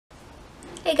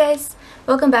Hey guys,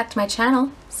 welcome back to my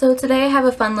channel. So today I have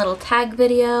a fun little tag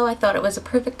video. I thought it was a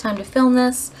perfect time to film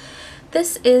this.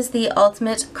 This is the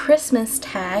ultimate Christmas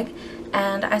tag,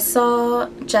 and I saw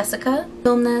Jessica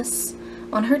film this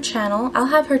on her channel. I'll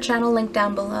have her channel linked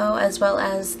down below as well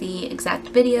as the exact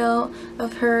video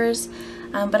of hers.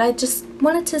 But I just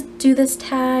wanted to do this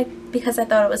tag because I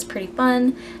thought it was pretty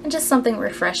fun and just something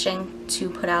refreshing to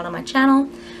put out on my channel.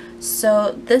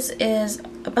 So this is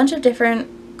a bunch of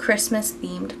different Christmas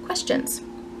themed questions.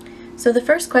 So the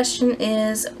first question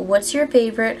is, what's your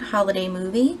favorite holiday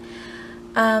movie?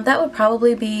 That would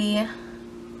probably be,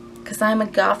 because I'm a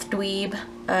goth dweeb,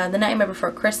 The Nightmare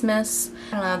Before Christmas.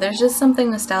 I don't know, there's just something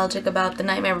nostalgic about The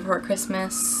Nightmare Before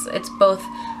Christmas. It's both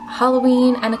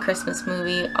Halloween and a Christmas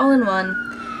movie all in one.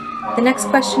 The next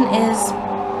question is,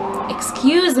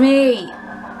 excuse me!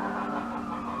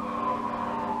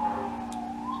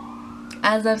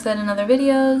 As I've said in other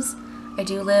videos, I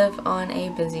do live on a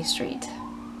busy street.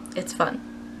 It's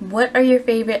fun. What are your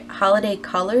favorite holiday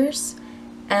colors?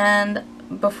 And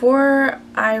before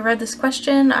I read this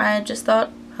question, I just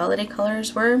thought holiday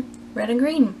colors were red and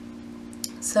green.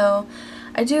 So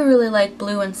I do really like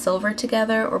blue and silver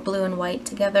together, or blue and white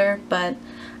together, but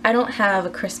I don't have a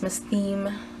Christmas theme.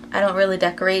 I don't really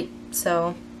decorate,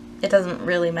 so it doesn't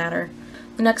really matter.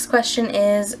 The next question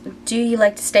is, do you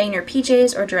like to stay in your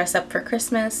PJs or dress up for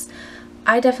Christmas?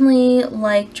 I definitely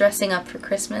like dressing up for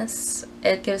Christmas.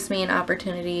 It gives me an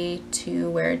opportunity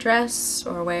to wear a dress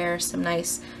or wear some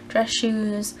nice dress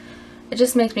shoes. It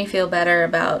just makes me feel better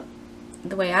about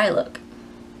the way I look.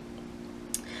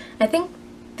 I think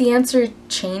the answer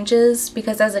changes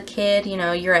because as a kid, you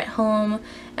know, you're at home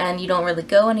and you don't really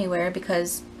go anywhere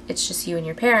because it's just you and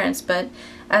your parents. But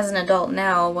as an adult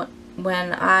now,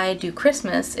 when I do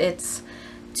Christmas, it's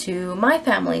to my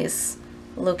family's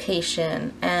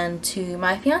location and to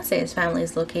my fiance's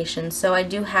family's location, so I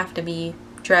do have to be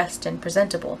dressed and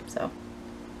presentable. So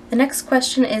the next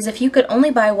question is, if you could only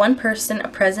buy one person a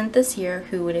present this year,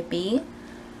 who would it be?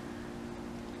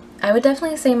 I would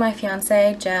definitely say my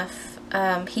fiance, Jeff.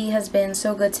 He has been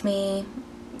so good to me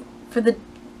for the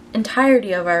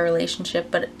entirety of our relationship,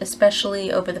 but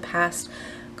especially over the past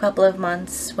couple of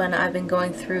months when I've been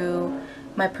going through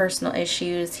my personal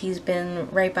issues. He's been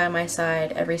right by my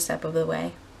side every step of the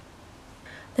way.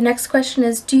 The next question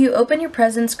is, do you open your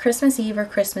presents Christmas Eve or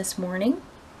Christmas morning?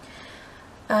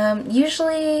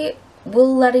 Usually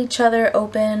we'll let each other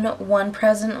open one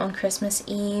present on Christmas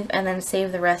Eve and then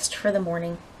save the rest for the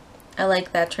morning. I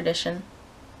like that tradition.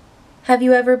 Have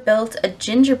you ever built a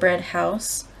gingerbread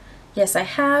house? Yes, I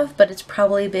have, but it's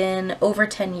probably been over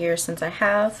 10 years since I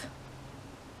have.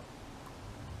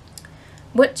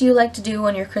 What do you like to do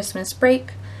on your Christmas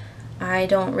break? I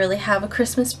don't really have a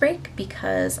Christmas break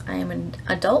because I'm an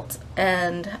adult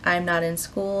and I'm not in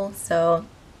school, so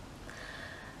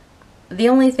the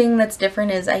only thing that's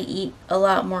different is I eat a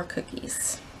lot more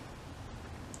cookies.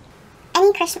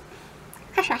 Any Christmas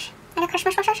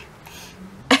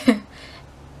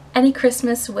Any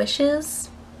Christmas wishes?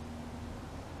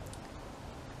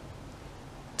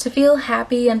 To feel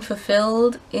happy and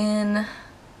fulfilled in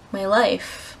my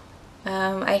life.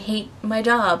 I hate my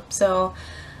job, so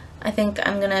I think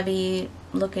I'm gonna be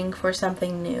looking for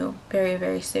something new very,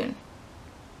 very soon.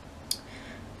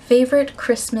 Favorite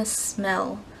Christmas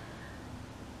smell?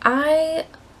 I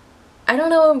don't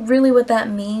know really what that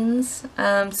means,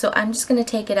 so I'm just gonna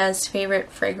take it as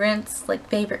favorite fragrance, like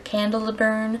favorite candle to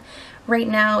burn. Right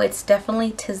now it's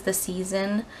definitely 'Tis the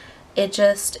Season. It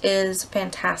just is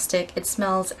fantastic. It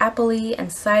smells appley and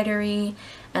cidery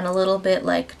and a little bit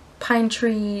like pine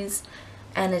trees,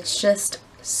 and it's just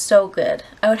so good.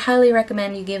 I would highly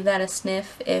recommend you give that a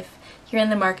sniff if you're in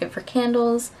the market for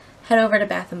candles. Head over to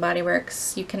Bath & Body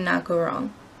Works. You cannot go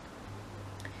wrong.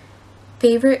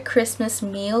 Favorite Christmas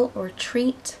meal or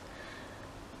treat?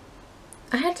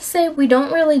 I had to say we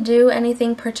don't really do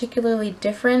anything particularly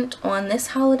different on this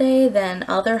holiday than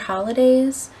other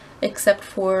holidays, except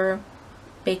for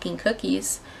baking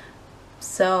cookies.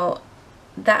 So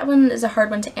that one is a hard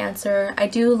one to answer. I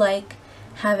do like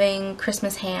having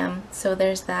Christmas ham, so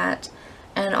there's that,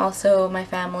 and also my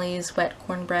family's wet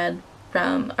cornbread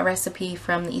from a recipe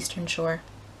from the Eastern Shore.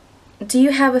 Do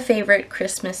you have a favorite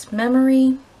Christmas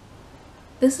memory?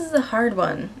 This is a hard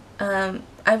one.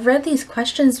 I've read these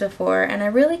questions before and I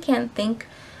really can't think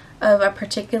of a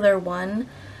particular one.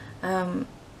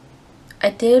 I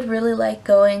did really like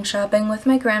going shopping with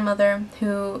my grandmother,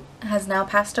 who has now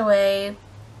passed away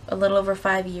a little over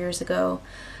 5 years ago.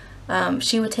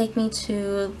 She would take me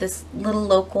to this little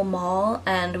local mall,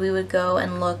 and we would go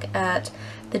and look at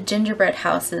the gingerbread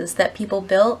houses that people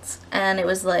built, and it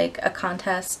was like a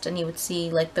contest, and you would see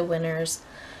like the winners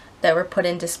that were put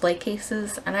in display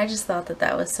cases, and I just thought that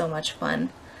that was so much fun.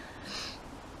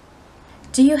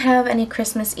 Do you have any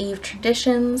Christmas Eve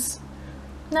traditions?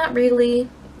 Not really.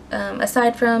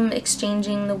 Aside from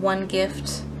exchanging the one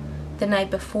gift the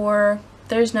night before,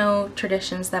 there's no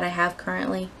traditions that I have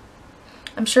currently.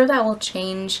 I'm sure that will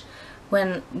change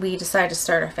when we decide to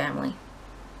start a family.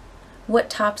 What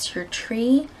tops your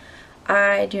tree?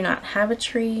 I do not have a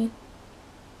tree,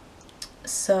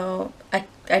 so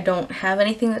I don't have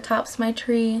anything that tops my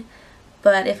tree,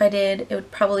 but if I did, it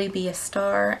would probably be a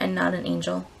star and not an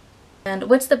angel. And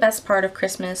what's the best part of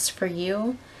Christmas for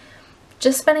you?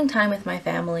 Just spending time with my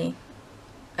family.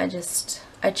 I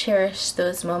cherish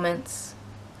those moments.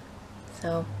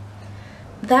 So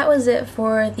that was it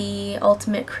for the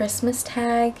ultimate Christmas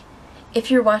tag.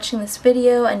 If you're watching this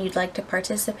video and you'd like to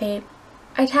participate,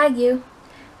 I tag you,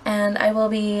 and I will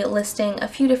be listing a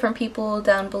few different people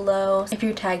down below. If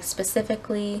you're tagged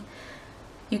specifically,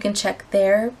 you can check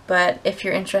there, but if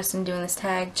you're interested in doing this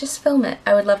tag, just film it.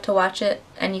 I would love to watch it,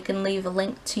 and you can leave a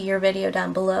link to your video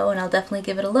down below, and I'll definitely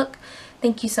give it a look.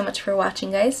 Thank you so much for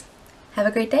watching, guys. Have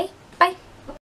a great day.